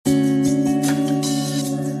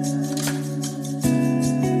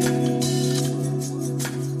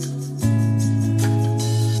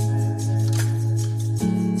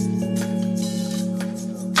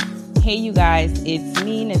It's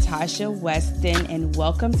me, Natasha Weston, and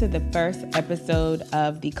welcome to the first episode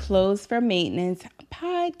of the Clothes for Maintenance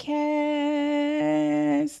podcast.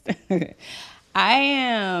 I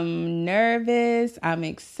am nervous, I'm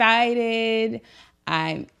excited,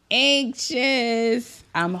 I'm anxious,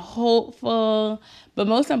 I'm hopeful, but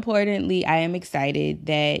most importantly, I am excited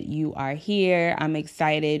that you are here. I'm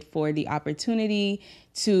excited for the opportunity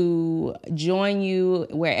to join you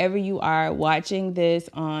wherever you are watching this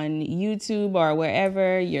on YouTube or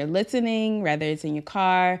wherever you're listening, whether it's in your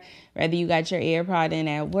car, whether you got your AirPod in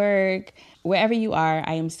at work, wherever you are.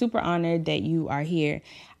 I am super honored that you are here.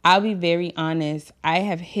 I'll be very honest. I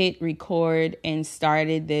have hit record and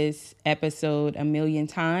started this episode a million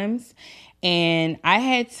times, and I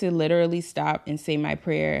had to literally stop and say my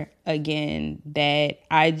prayer again that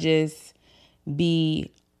I just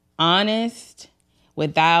be honest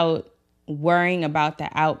without worrying about the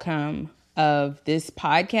outcome of this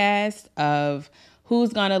podcast, of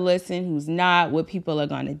who's going to listen, who's not, what people are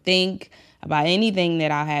going to think about anything that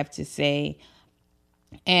I have to say.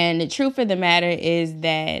 And the truth of the matter is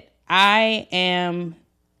that I am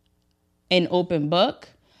an open book,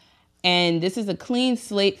 and this is a clean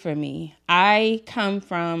slate for me. I come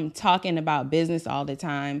from talking about business all the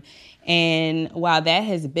time, and while that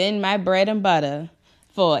has been my bread and butter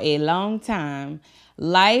for a long time,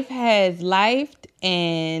 life has lifed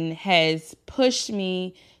and has pushed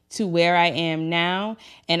me to where I am now.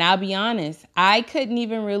 And I'll be honest, I couldn't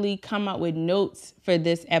even really come up with notes for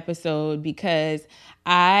this episode because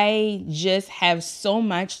I just have so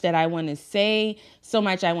much that I want to say, so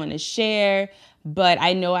much I want to share, but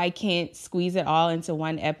I know I can't squeeze it all into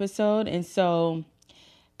one episode. And so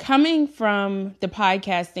coming from the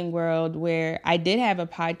podcasting world where I did have a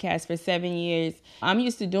podcast for 7 years, I'm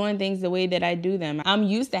used to doing things the way that I do them. I'm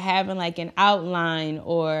used to having like an outline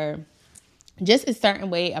or just a certain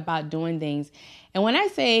way about doing things. And when I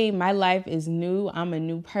say my life is new, I'm a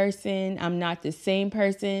new person. I'm not the same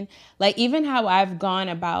person. Like even how I've gone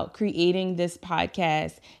about creating this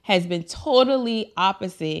podcast has been totally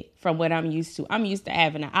opposite from what I'm used to. I'm used to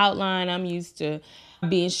having an outline. I'm used to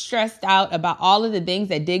being stressed out about all of the things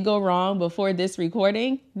that did go wrong before this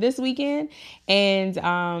recording this weekend. And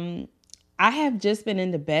I have just been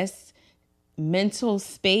in the best mental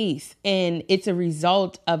space, and it's a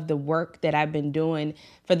result of the work that I've been doing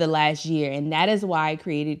for the last year, and that is why I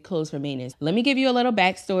created Clothes for Maintenance. Let me give you a little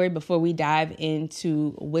backstory before we dive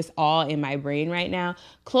into what's all in my brain right now.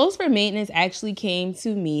 Clothes for Maintenance actually came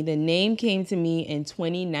to me, the name came to me in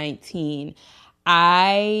 2019.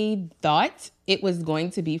 I thought it was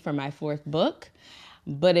going to be for my fourth book.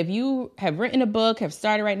 But if you have written a book, have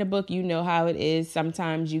started writing a book, you know how it is.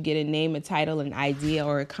 Sometimes you get a name, a title, an idea,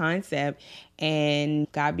 or a concept,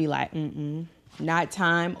 and God be like, not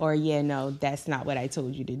time, or yeah, no, that's not what I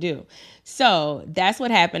told you to do. So that's what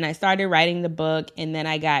happened. I started writing the book, and then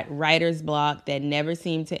I got writer's block that never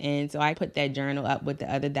seemed to end. So I put that journal up with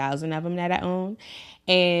the other 1,000 of them that I own,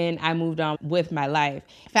 and I moved on with my life.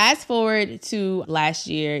 Fast forward to last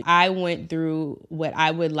year, I went through what I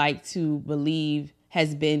would like to believe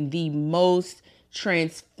has been the most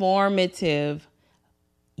transformative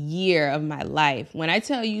year of my life. When I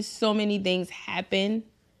tell you so many things happened,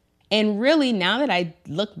 and really now that I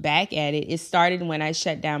look back at it, it started when I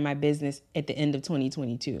shut down my business at the end of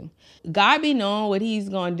 2022. God be knowing what he's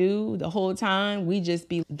going to do the whole time. We just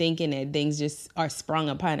be thinking that things just are sprung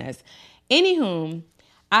upon us. Anywho,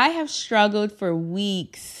 I have struggled for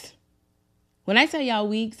weeks. When I tell y'all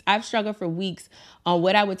weeks, I've struggled for weeks on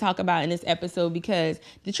what I would talk about in this episode, because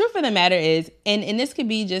the truth of the matter is, and this could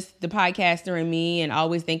be just the podcaster and me and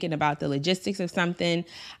always thinking about the logistics of something.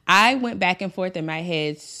 I went back and forth in my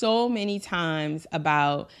head so many times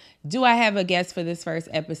about, do I have a guest for this first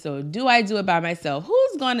episode? Do I do it by myself?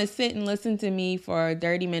 Who's going to sit and listen to me for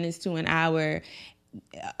 30 minutes to an hour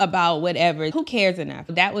about whatever? Who cares enough?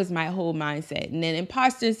 That was my whole mindset. And then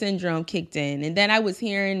imposter syndrome kicked in. And then I was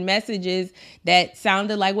hearing messages that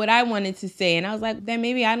sounded like what I wanted to say. And I was like, then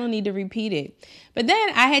maybe I don't need to repeat it. But then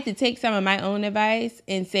I had to take some of my own advice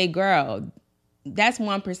and say, girl, that's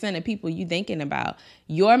 1% of people you thinking about.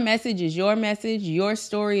 Your message is your message. Your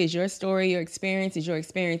story is your story. Your experience is your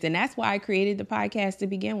experience. And that's why I created the podcast to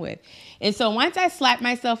begin with. And so once I slapped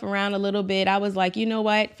myself around a little bit, I was like, you know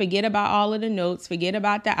what? Forget about all of the notes. Forget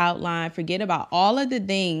about the outline. Forget about all of the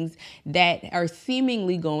things that are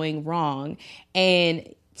seemingly going wrong.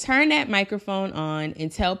 And turn that microphone on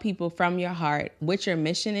and tell people from your heart what your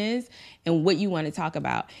mission is and what you want to talk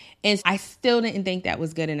about. And I still didn't think that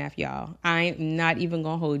was good enough, y'all. I'm not even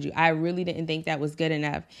going to hold you. I really didn't think that was good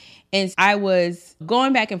enough. And I was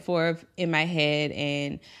going back and forth in my head,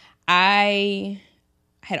 and I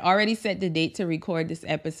had already set the date to record this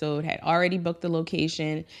episode, had already booked the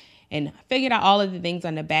location, and figured out all of the things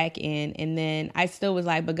on the back end. And then I still was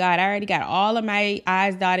like, but God, I already got all of my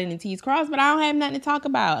I's dotted and T's crossed, but I don't have nothing to talk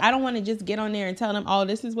about. I don't want to just get on there and tell them, oh,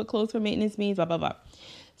 this is what clothes for maintenance means, blah, blah, blah.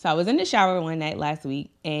 So I was in the shower one night last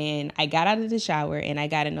week, and I got out of the shower and I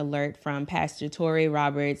got an alert from Pastor Torrey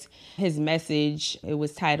Roberts. His message, it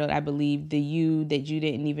was titled, I believe, "The You That You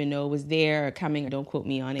Didn't Even Know Was There or Coming." Don't quote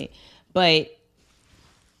me on it. But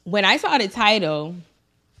when I saw the title,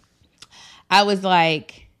 I was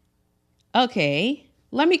like, okay,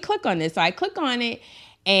 let me click on this. So I click on it,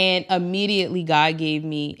 and immediately God gave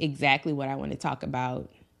me exactly what I want to talk about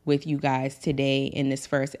with you guys today in this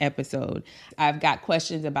first episode. I've got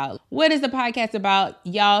questions about what is the podcast about?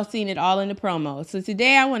 Y'all seen it all in the promo. So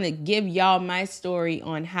today I want to give y'all my story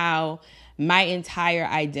on how my entire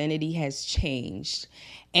identity has changed.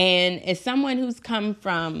 And as someone who's come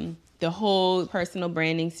from the whole personal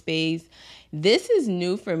branding space, this is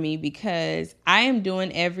new for me because I am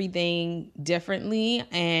doing everything differently,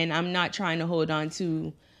 and I'm not trying to hold on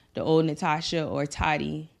to the old Natasha or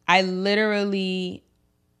Toddy. I literally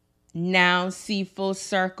now see full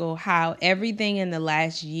circle how everything in the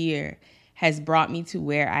last year has brought me to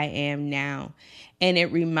where I am now. And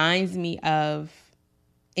it reminds me of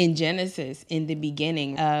in Genesis, in the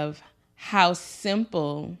beginning, of how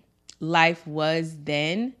simple life was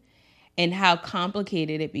then and how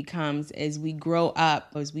complicated it becomes as we grow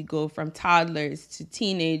up, as we go from toddlers to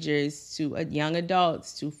teenagers to young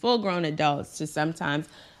adults to full-grown adults to sometimes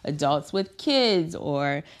adults with kids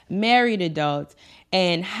or married adults,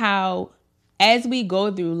 and how as we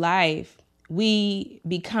go through life, we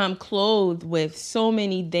become clothed with so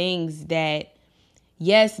many things that,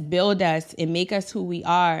 yes, build us and make us who we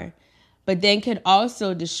are, but then could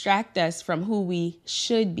also distract us from who we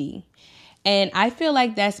should be. And I feel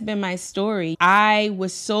like that's been my story. I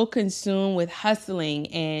was so consumed with hustling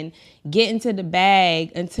and getting to the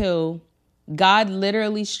bag until God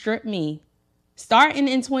literally stripped me. Starting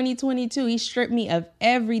in 2022, he stripped me of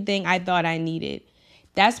everything I thought I needed.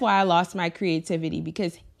 That's why I lost my creativity,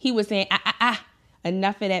 because he was saying,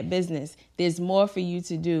 enough of that business. There's more for you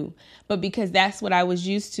to do. But because that's what I was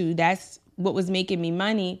used to, that's what was making me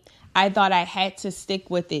money, I thought I had to stick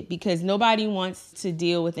with it because nobody wants to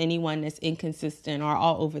deal with anyone that's inconsistent or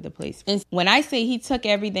all over the place. And when I say he took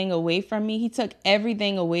everything away from me, he took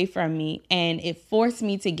everything away from me, and it forced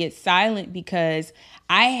me to get silent because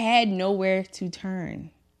I had nowhere to turn.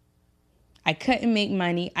 I couldn't make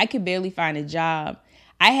money. I could barely find a job.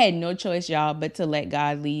 I had no choice, y'all, but to let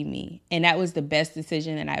God lead me. And that was the best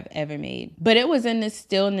decision that I've ever made. But it was in the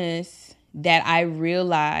stillness that I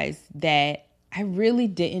realized that I really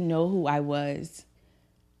didn't know who I was.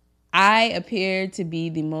 I appeared to be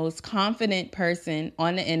the most confident person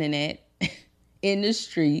on the internet, in the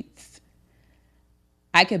streets.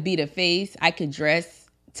 I could be the face. I could dress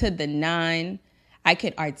to the nine. I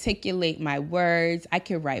could articulate my words. I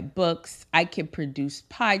could write books. I could produce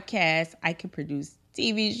podcasts. I could produce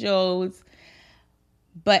TV shows.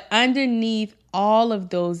 But underneath all of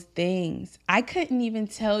those things, I couldn't even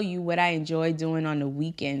tell you what I enjoy doing on the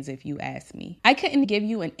weekends if you ask me. I couldn't give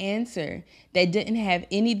you an answer that didn't have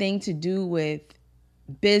anything to do with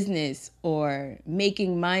business or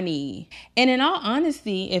making money. And in all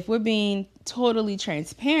honesty, if we're being totally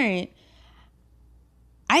transparent,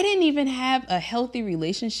 I didn't even have a healthy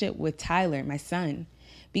relationship with Tyler, my son,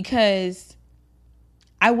 because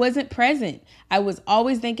I wasn't present. I was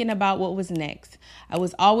always thinking about what was next. I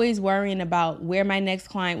was always worrying about where my next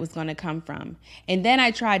client was going to come from. And then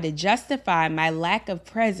I tried to justify my lack of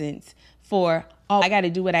presence for, I got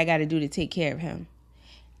to do what I got to do to take care of him.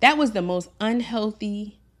 That was the most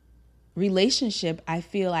unhealthy relationship I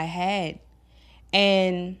feel I had.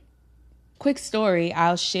 And quick story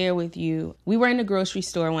I'll share with you. We were in the grocery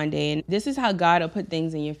store one day, and this is how God will put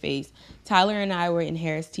things in your face. Tyler and I were in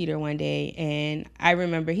Harris Teeter one day, and I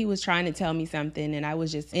remember he was trying to tell me something, and I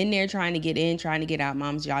was just in there trying to get in, trying to get out.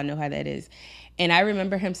 Moms, y'all know how that is. And I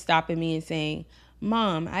remember him stopping me and saying,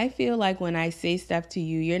 "Mom, I feel like when I say stuff to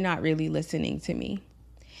you, you're not really listening to me."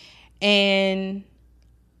 And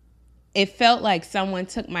it felt like someone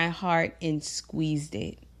took my heart and squeezed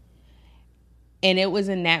it. And it was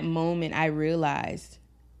in that moment I realized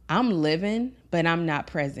I'm living, but I'm not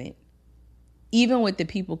present, even with the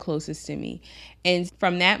people closest to me. And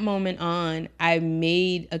from that moment on, I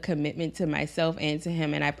made a commitment to myself and to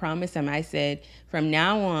him. And I promised him, I said, from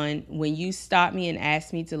now on, when you stop me and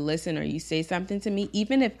ask me to listen or you say something to me,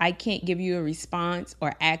 even if I can't give you a response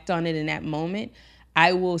or act on it in that moment,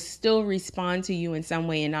 I will still respond to you in some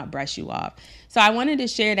way and not brush you off. So I wanted to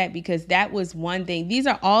share that because that was one thing. These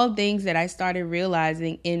are all things that I started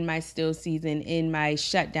realizing in my still season, in my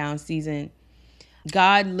shutdown season.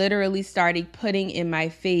 God literally started putting in my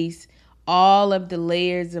face all of the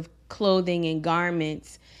layers of clothing and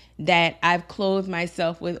garments that I've clothed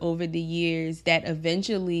myself with over the years that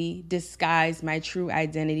eventually disguise my true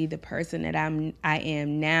identity, the person that I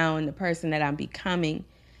am now and the person that I'm becoming.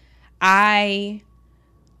 I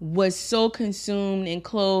was so consumed and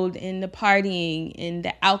clothed in the partying and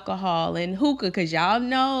the alcohol and hookah, because y'all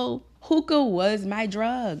know hookah was my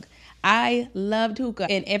drug. I loved hookah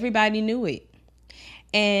and everybody knew it.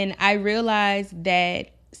 And I realized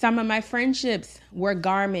that some of my friendships were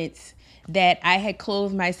garments that I had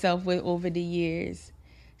clothed myself with over the years.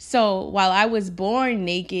 So while I was born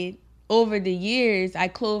naked, over the years, I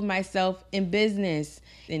clothed myself in business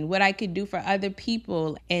and what I could do for other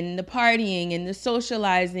people, and the partying and the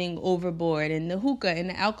socializing overboard and the hookah and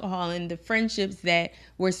the alcohol and the friendships that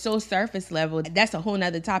were so surface level. That's a whole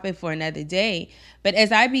nother topic for another day. But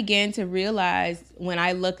as I began to realize when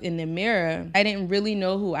I looked in the mirror, I didn't really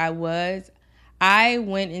know who I was. I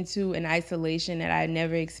went into an isolation that I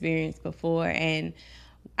never experienced before, and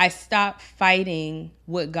I stopped fighting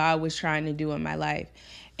what God was trying to do in my life.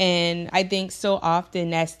 And I think so often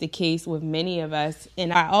that's the case with many of us.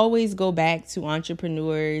 And I always go back to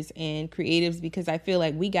entrepreneurs and creatives because I feel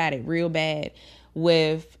like we got it real bad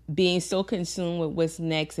with being so consumed with what's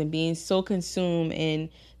next and being so consumed in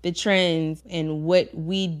the trends and what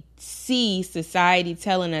we see society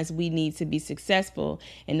telling us we need to be successful.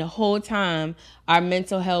 And the whole time our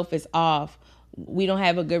mental health is off. We don't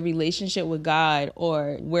have a good relationship with God,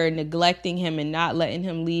 or we're neglecting him and not letting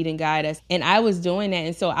him lead and guide us. And I was doing that.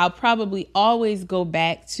 And so I'll probably always go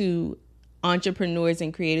back to entrepreneurs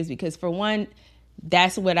and creatives because, for one,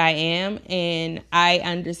 that's what I am. And I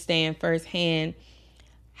understand firsthand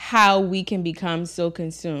how we can become so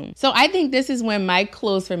consumed. So I think this is when my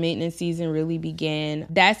clothes for maintenance season really began.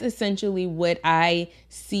 That's essentially what I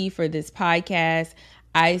see for this podcast.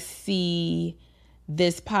 I see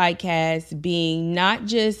this podcast being not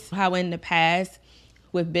just how in the past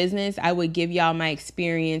with business, I would give y'all my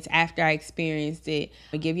experience after I experienced it. I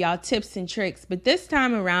would give y'all tips and tricks. But this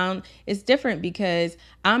time around, it's different because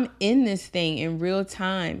I'm in this thing in real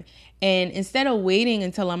time. And instead of waiting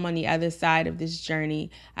until I'm on the other side of this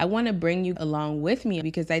journey, I want to bring you along with me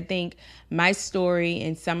because I think my story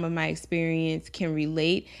and some of my experience can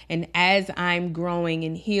relate. And as I'm growing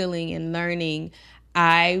and healing and learning,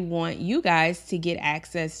 I want you guys to get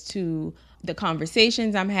access to the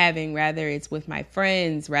conversations I'm having, whether it's with my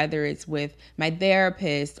friends, whether it's with my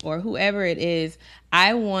therapist or whoever it is.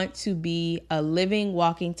 I want to be a living,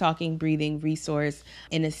 walking, talking, breathing resource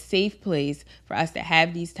in a safe place for us to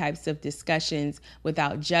have these types of discussions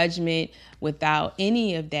without judgment, without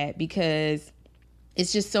any of that, because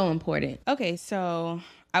it's just so important. Okay, so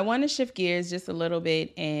I want to shift gears just a little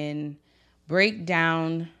bit and break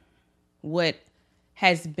down what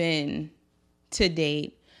has been to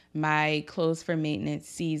date my clothes for maintenance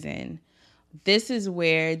season. This is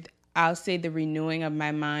where I'll say the renewing of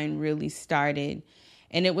my mind really started.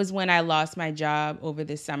 And it was when I lost my job over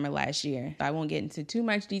the summer last year. I won't get into too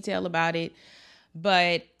much detail about it,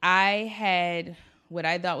 but I had what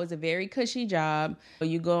I thought was a very cushy job.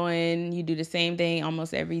 You go in, you do the same thing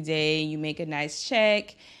almost every day, you make a nice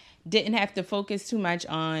check. Didn't have to focus too much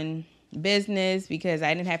on business because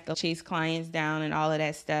I didn't have to chase clients down and all of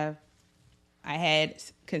that stuff. I had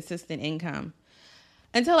consistent income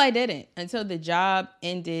until I didn't, until the job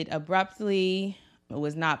ended abruptly. It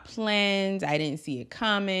was not planned. I didn't see it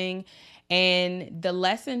coming. And the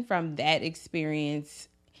lesson from that experience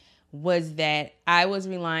was that I was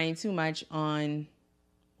relying too much on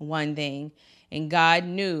one thing, and God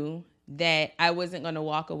knew that I wasn't going to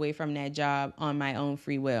walk away from that job on my own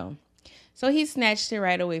free will. So he snatched it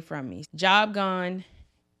right away from me. Job gone,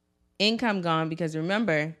 income gone, because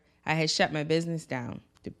remember, I had shut my business down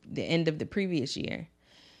the end of the previous year.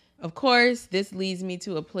 Of course, this leads me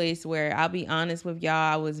to a place where I'll be honest with y'all,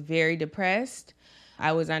 I was very depressed.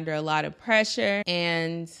 I was under a lot of pressure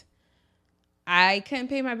and I couldn't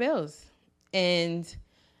pay my bills. And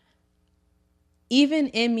even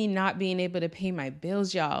in me not being able to pay my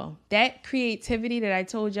bills, y'all, that creativity that I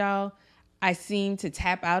told y'all I seemed to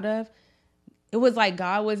tap out of, it was like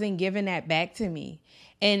God wasn't giving that back to me.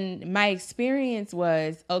 And my experience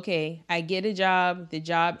was, okay, I get a job, the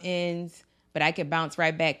job ends, but I could bounce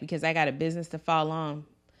right back because I got a business to fall on.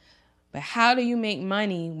 But how do you make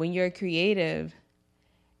money when you're creative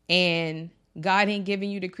and God ain't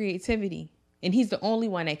giving you the creativity? And he's the only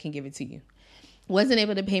one that can give it to you. Wasn't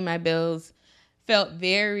able to pay my bills, felt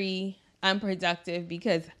very unproductive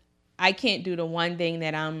because I can't do the one thing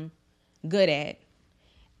that I'm good at.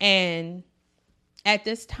 And at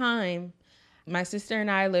this time, my sister and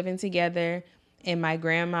I are living together in my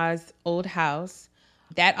grandma's old house.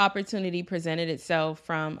 That opportunity presented itself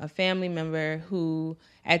from a family member who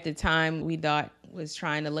at the time we thought was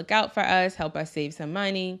trying to look out for us, help us save some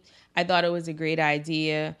money. I thought it was a great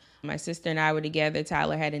idea. My sister and I were together.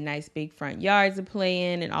 Tyler had a nice big front yard to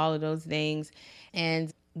play in and all of those things.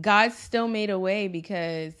 And God still made a way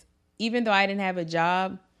because even though I didn't have a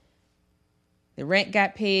job, the rent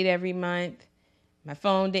got paid every month. My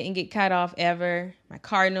phone didn't get cut off ever. My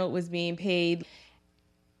car note was being paid.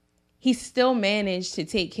 He still managed to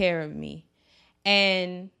take care of me.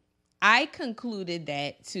 And I concluded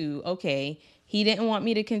that too, okay, he didn't want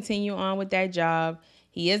me to continue on with that job.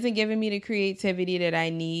 He isn't giving me the creativity that I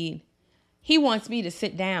need. He wants me to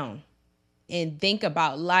sit down and think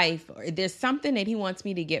about life. Or there's something that he wants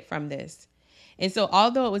me to get from this. And so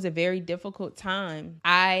although it was a very difficult time,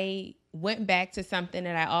 I went back to something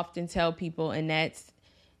that I often tell people, and that's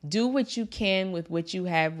do what you can with what you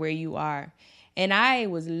have where you are. And I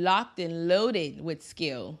was locked and loaded with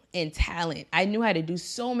skill and talent. I knew how to do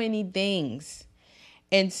so many things.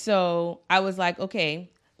 And so I was like, okay,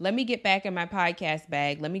 let me get back in my podcast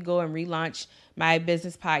bag. Let me go and relaunch my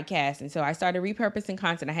business podcast. And so I started repurposing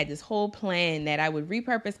content. I had this whole plan that I would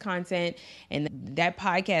repurpose content and that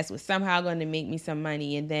podcast was somehow going to make me some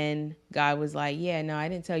money. And then God was like, yeah, no, I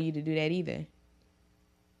didn't tell you to do that either.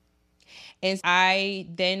 And I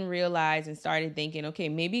then realized and started thinking, okay,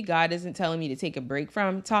 maybe God isn't telling me to take a break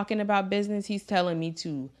from talking about business. He's telling me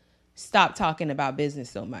to stop talking about business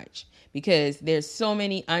so much because there's so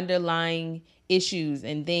many underlying issues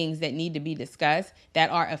and things that need to be discussed that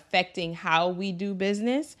are affecting how we do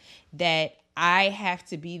business, that I have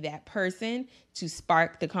to be that person to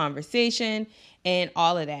spark the conversation and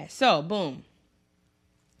all of that. So boom,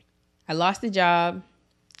 I lost the job,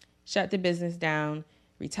 shut the business down,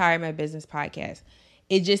 retired my business podcast.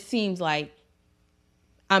 It just seems like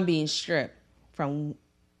I'm being stripped from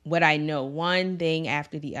what I know, one thing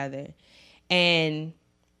after the other. And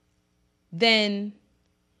then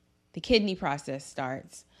the kidney process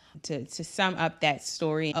starts. To sum up that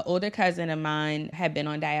story, an older cousin of mine had been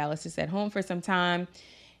on dialysis at home for some time.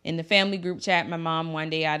 In the family group chat, my mom one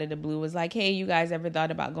day out of the blue was like, hey, you guys ever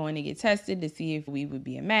thought about going to get tested to see if we would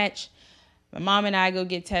be a match? My mom and I go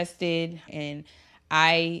get tested, and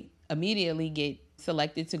I immediately get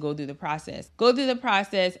selected to go through the process.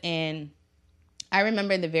 And I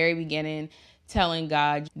remember in the very beginning telling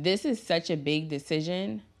God, this is such a big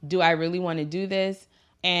decision. Do I really want to do this?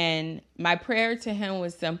 And my prayer to him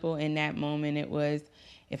was simple in that moment. It was,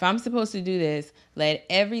 if I'm supposed to do this, let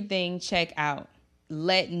everything check out.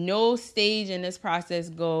 Let no stage in this process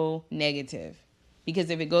go negative.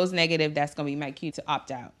 Because if it goes negative, that's going to be my cue to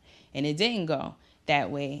opt out. And it didn't go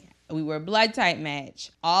that way. We were a blood type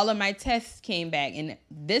match. All of my tests came back. And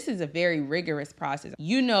this is a very rigorous process.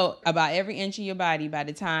 You know about every inch of your body by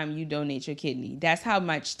the time you donate your kidney. That's how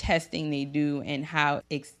much testing they do and how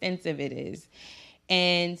extensive it is.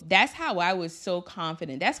 And that's how I was so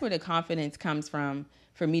confident. That's where the confidence comes from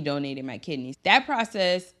for me donating my kidneys. That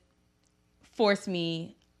process forced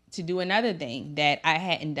me to do another thing that I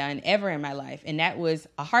hadn't done ever in my life, and that was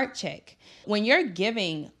a heart check. When you're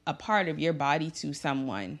giving a part of your body to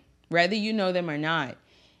someone, whether you know them or not,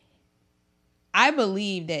 I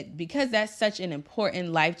believe that because that's such an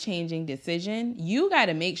important life-changing decision, you got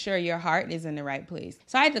to make sure your heart is in the right place.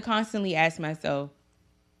 So I had to constantly ask myself,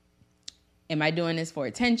 am I doing this for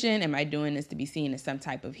attention? Am I doing this to be seen as some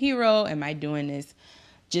type of hero? Am I doing this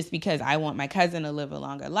just because I want my cousin to live a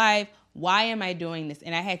longer life? Why am I doing this?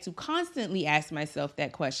 And I had to constantly ask myself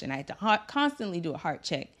that question. I had to constantly do a heart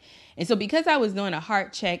check. And so because I was doing a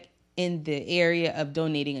heart check in the area of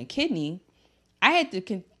donating a kidney, I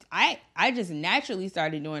just naturally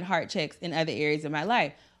started doing heart checks in other areas of my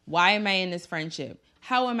life. Why am I in this friendship?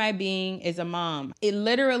 How am I being as a mom? It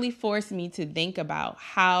literally forced me to think about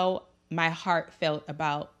how my heart felt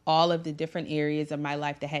about all of the different areas of my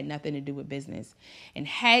life that had nothing to do with business. And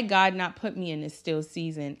had God not put me in this still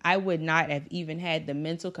season, I would not have even had the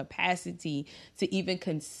mental capacity to even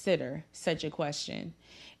consider such a question.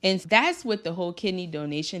 And that's what the whole kidney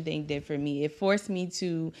donation thing did for me. It forced me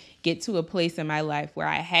to get to a place in my life where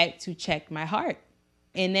I had to check my heart.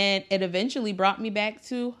 And then it eventually brought me back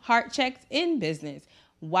to heart checks in business.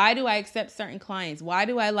 Why do I accept certain clients? Why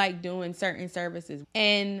do I like doing certain services?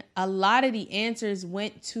 And a lot of the answers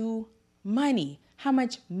went to money. How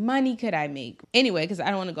much money could I make? Anyway, because I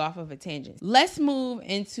don't want to go off of a tangent. Let's move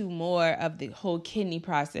into more of the whole kidney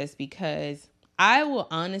process, because I will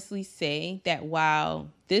honestly say that while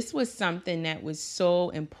this was something that was so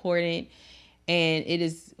important and it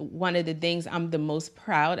is one of the things I'm the most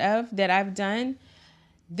proud of that I've done,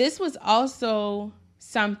 this was also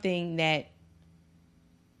something that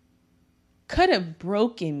could have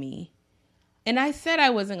broken me. And I said I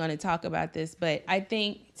wasn't going to talk about this, but I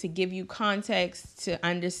think to give you context to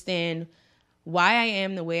understand why I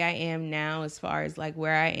am the way I am now, as far as like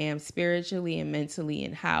where I am spiritually and mentally,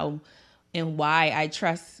 and how and why I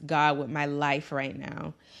trust God with my life right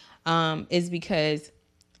now, is because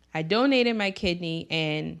I donated my kidney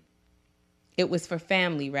and it was for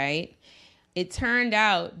family, right? It turned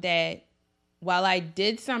out that while I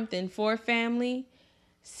did something for family,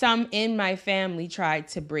 some in my family tried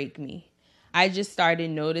to break me. I just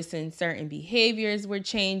started noticing certain behaviors were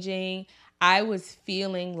changing. I was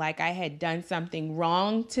feeling like I had done something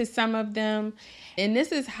wrong to some of them. And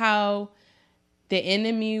this is how the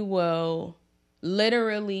enemy will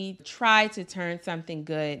literally try to turn something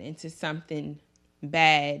good into something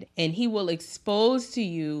bad. And he will expose to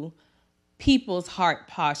you people's heart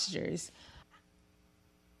postures.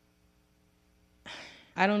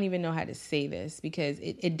 I don't even know how to say this because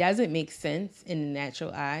it doesn't make sense in the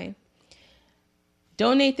natural eye.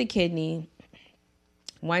 Donate the kidney.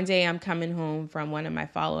 One day I'm coming home from one of my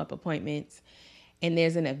follow-up appointments and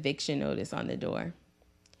there's an eviction notice on the door.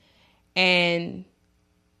 And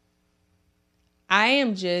I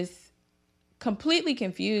am just completely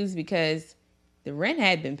confused because the rent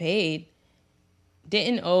had been paid,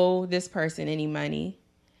 didn't owe this person any money.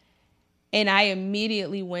 And I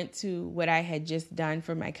immediately went to what I had just done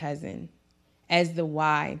for my cousin as the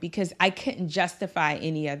why, because I couldn't justify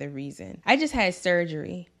any other reason. I just had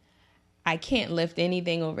surgery. I can't lift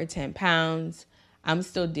anything over 10 pounds. I'm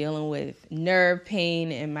still dealing with nerve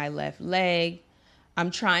pain in my left leg. I'm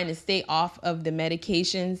trying to stay off of the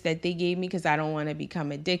medications that they gave me because I don't want to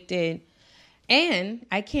become addicted. And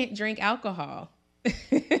I can't drink alcohol.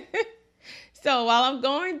 So while I'm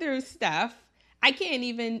going through stuff, I can't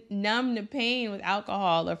even numb the pain with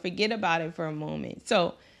alcohol or forget about it for a moment.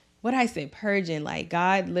 So what I said, purging, like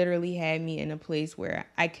God literally had me in a place where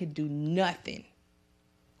I could do nothing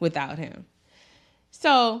without him.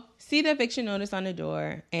 So see the eviction notice on the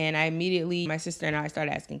door. And I immediately, my sister and I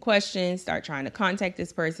started asking questions, start trying to contact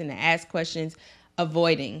this person to ask questions,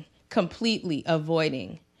 completely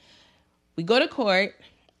avoiding. We go to court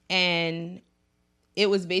and it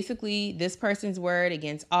was basically this person's word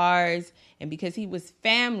against ours. And because he was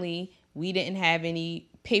family, we didn't have any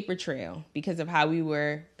paper trail because of how we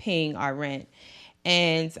were paying our rent.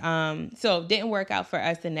 And so it didn't work out for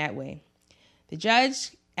us in that way. The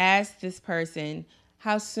judge asked this person,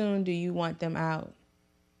 how soon do you want them out?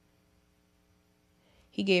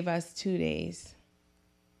 He gave us 2 days.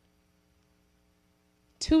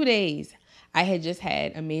 2 days. I had just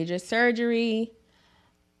had a major surgery.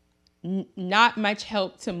 Not much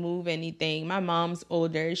help to move anything. My mom's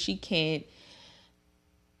older. She can't.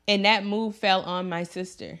 And that move fell on my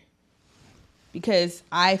sister because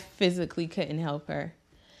I physically couldn't help her.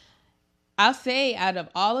 I'll say out of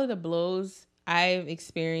all of the blows I've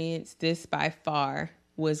experienced, this by far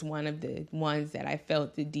was one of the ones that I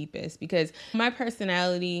felt the deepest because my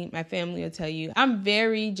personality, my family will tell you, I'm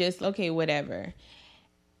very just, okay, whatever.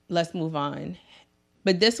 Let's move on.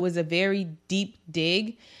 But this was a very deep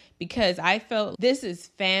dig because I felt this is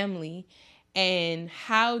family, and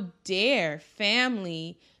how dare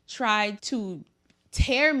family try to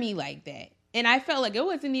tear me like that. And I felt like it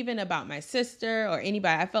wasn't even about my sister or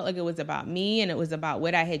anybody. I felt like it was about me, and it was about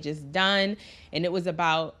what I had just done, and it was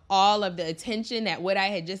about all of the attention that what I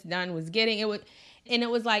had just done was getting. It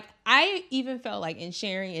was like, I even felt like in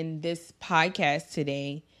sharing in this podcast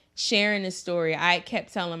today, sharing this story, I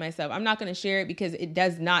kept telling myself, I'm not going to share it because it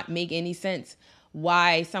does not make any sense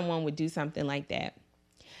why someone would do something like that.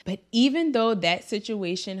 But even though that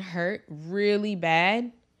situation hurt really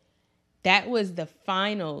bad, that was the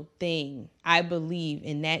final thing I believe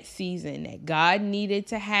in that season that God needed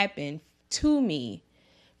to happen to me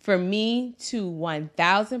for me to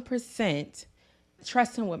 1000%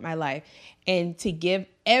 trust him with my life and to give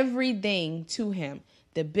everything to him.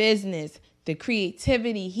 The business, the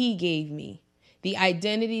creativity he gave me, the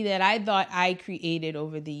identity that I thought I created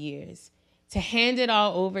over the years, to hand it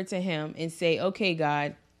all over to him and say, okay,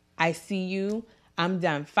 God, I see you. I'm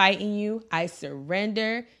done fighting you. I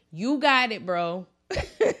surrender. You got it, bro.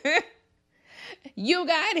 You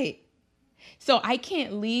got it. So I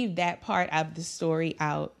can't leave that part of the story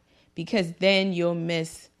out because then you'll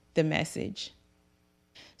miss the message.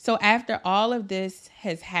 So after all of this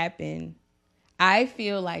has happened, I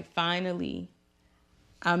feel like finally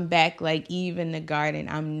I'm back like Eve in the garden.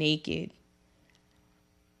 I'm naked.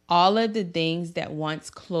 all of the things that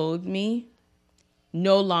once clothed me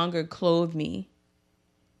no longer clothe me,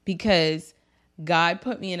 because God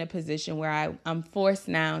put me in a position where I'm forced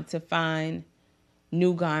now to find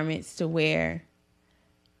new garments to wear.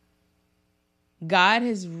 God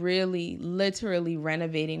is really literally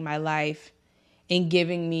renovating my life and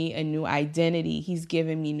giving me a new identity. He's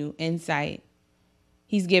giving me new insight.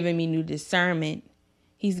 He's giving me new discernment.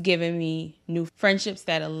 He's giving me new friendships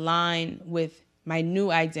that align with my new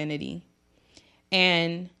identity.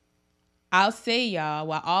 And I'll say, y'all,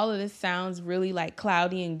 while all of this sounds really like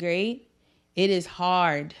cloudy and great, it is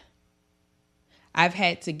hard. I've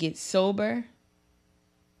had to get sober.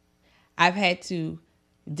 I've had to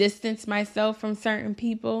distance myself from certain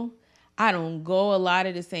people. I don't go a lot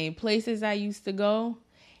of the same places I used to go.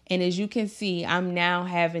 And as you can see, I'm now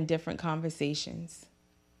having different conversations.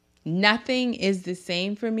 Nothing is the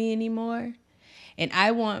same for me anymore. And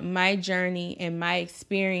I want my journey and my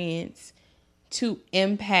experience to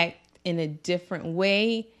impact in a different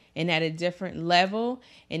way and at a different level.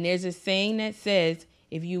 And there's a saying that says,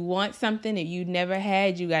 if you want something that you never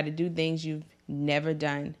had, you got to do things you've never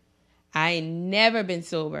done. I ain't never been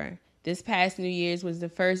sober. This past New Year's was the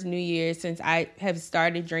first New Year's since I have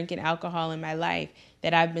started drinking alcohol in my life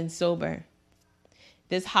that I've been sober.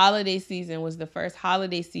 This holiday season was the first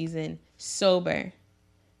holiday season sober.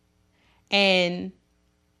 And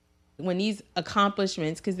when these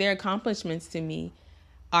accomplishments, because they're accomplishments to me,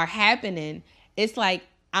 are happening, it's like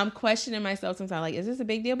I'm questioning myself sometimes, like, is this a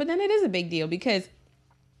big deal? But then it is a big deal because,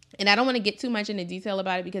 and I don't want to get too much into detail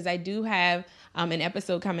about it because I do have an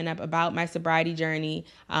episode coming up about my sobriety journey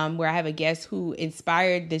where I have a guest who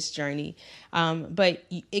inspired this journey. But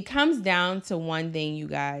it comes down to one thing, you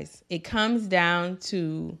guys. It comes down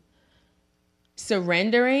to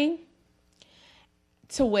surrendering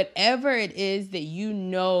to whatever it is that you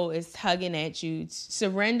know is tugging at you,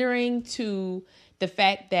 surrendering to the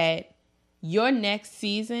fact that your next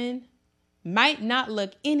season might not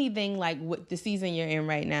look anything like what the season you're in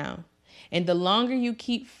right now. And the longer you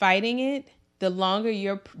keep fighting it, the longer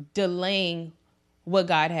you're delaying what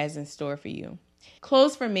God has in store for you.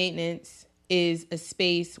 Clothes for Maintenance is a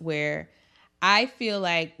space where I feel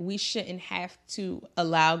like we shouldn't have to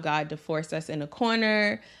allow God to force us in a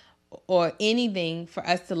corner or anything for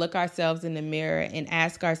us to look ourselves in the mirror and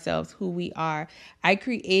ask ourselves who we are. I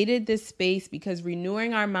created this space because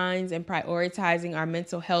renewing our minds and prioritizing our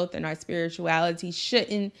mental health and our spirituality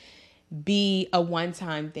shouldn't be a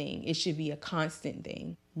one-time thing. It should be a constant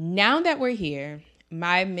thing. Now that we're here,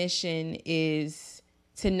 my mission is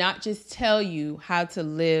to not just tell you how to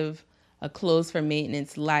live a Clothes for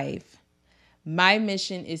Maintenance life. My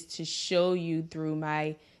mission is to show you through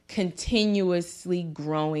my continuously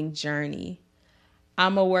growing journey.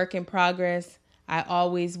 I'm a work in progress. I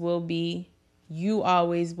always will be. You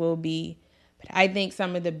always will be. But I think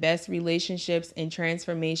some of the best relationships and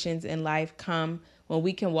transformations in life come when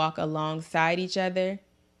we can walk alongside each other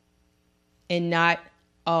and not,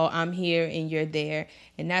 oh, I'm here and you're there.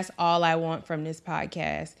 And that's all I want from this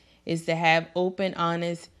podcast, is to have open,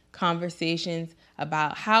 honest conversations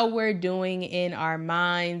about how we're doing in our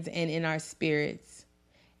minds and in our spirits.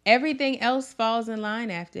 Everything else falls in line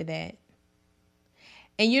after that.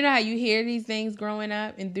 And you know how you hear these things growing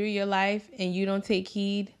up and through your life and you don't take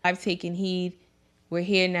heed? I've taken heed. We're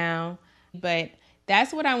here now. But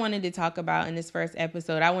that's what I wanted to talk about in this first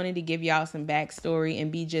episode. I wanted to give y'all some backstory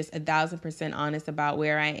and be just 1,000% honest about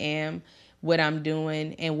where I am, what I'm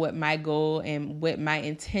doing, and what my goal and what my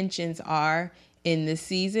intentions are in this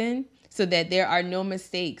season, so that there are no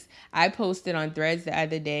mistakes. I posted on Threads the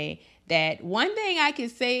other day that one thing I can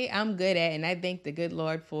say I'm good at, and I thank the good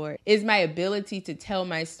Lord for it, is my ability to tell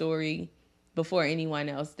my story before anyone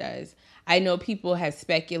else does. I know people have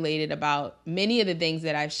speculated about many of the things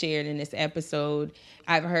that I've shared in this episode.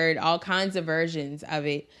 I've heard all kinds of versions of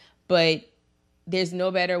it, but there's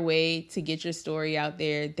no better way to get your story out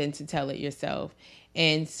there than to tell it yourself.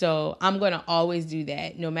 And so I'm going to always do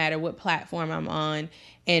that, no matter what platform I'm on.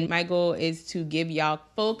 And my goal is to give y'all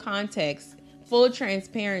full context, full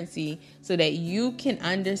transparency, so that you can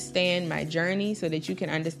understand my journey, so that you can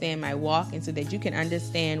understand my walk, and so that you can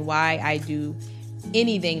understand why I do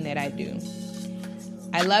anything that I do.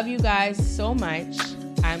 I love you guys so much.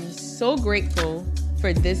 I'm so grateful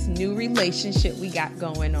for this new relationship we got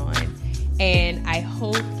going on. And I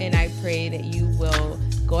hope and I pray that you will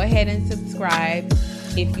go ahead and subscribe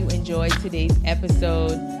if you enjoyed today's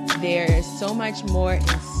episode. There is so much more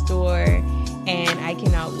in store, and I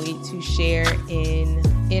cannot wait to share in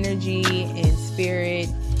energy, in spirit,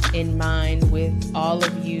 in mind with all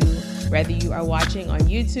of you Whether you are watching on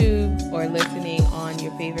YouTube or listening on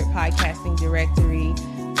your favorite podcasting directory,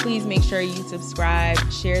 please make sure you subscribe,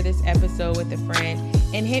 share this episode with a friend,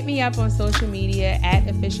 and hit me up on social media at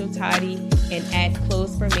officialtoddy and at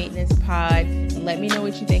Clothes for Maintenance Pod. And let me know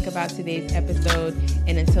what you think about today's episode.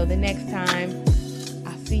 And until the next time,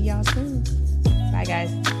 I'll see y'all soon. Bye,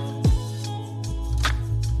 guys.